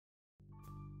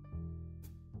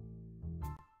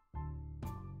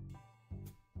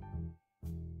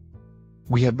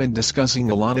We have been discussing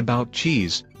a lot about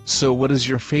cheese, so what is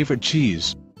your favorite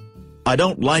cheese? I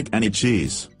don't like any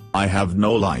cheese. I have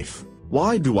no life.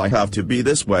 Why do I have to be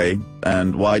this way,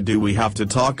 and why do we have to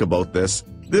talk about this?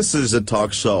 This is a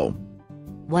talk show.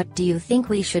 What do you think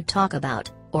we should talk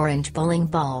about? Orange bowling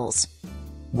balls.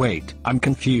 Wait, I'm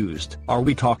confused. Are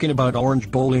we talking about orange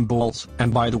bowling balls?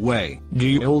 And by the way, do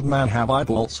you old man have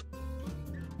eyeballs?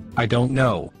 I don't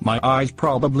know, my eyes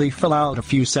probably fell out a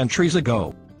few centuries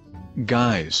ago.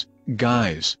 Guys,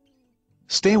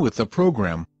 stay with the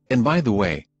program, and by the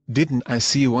way, didn't I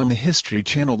see you on the History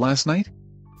Channel last night?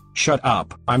 Shut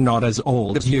up, I'm not as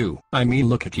old as you. I mean,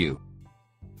 look at you.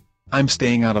 I'm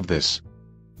staying out of this.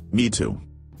 Me too.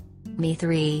 Me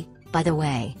 3, by the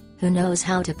way, who knows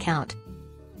how to count?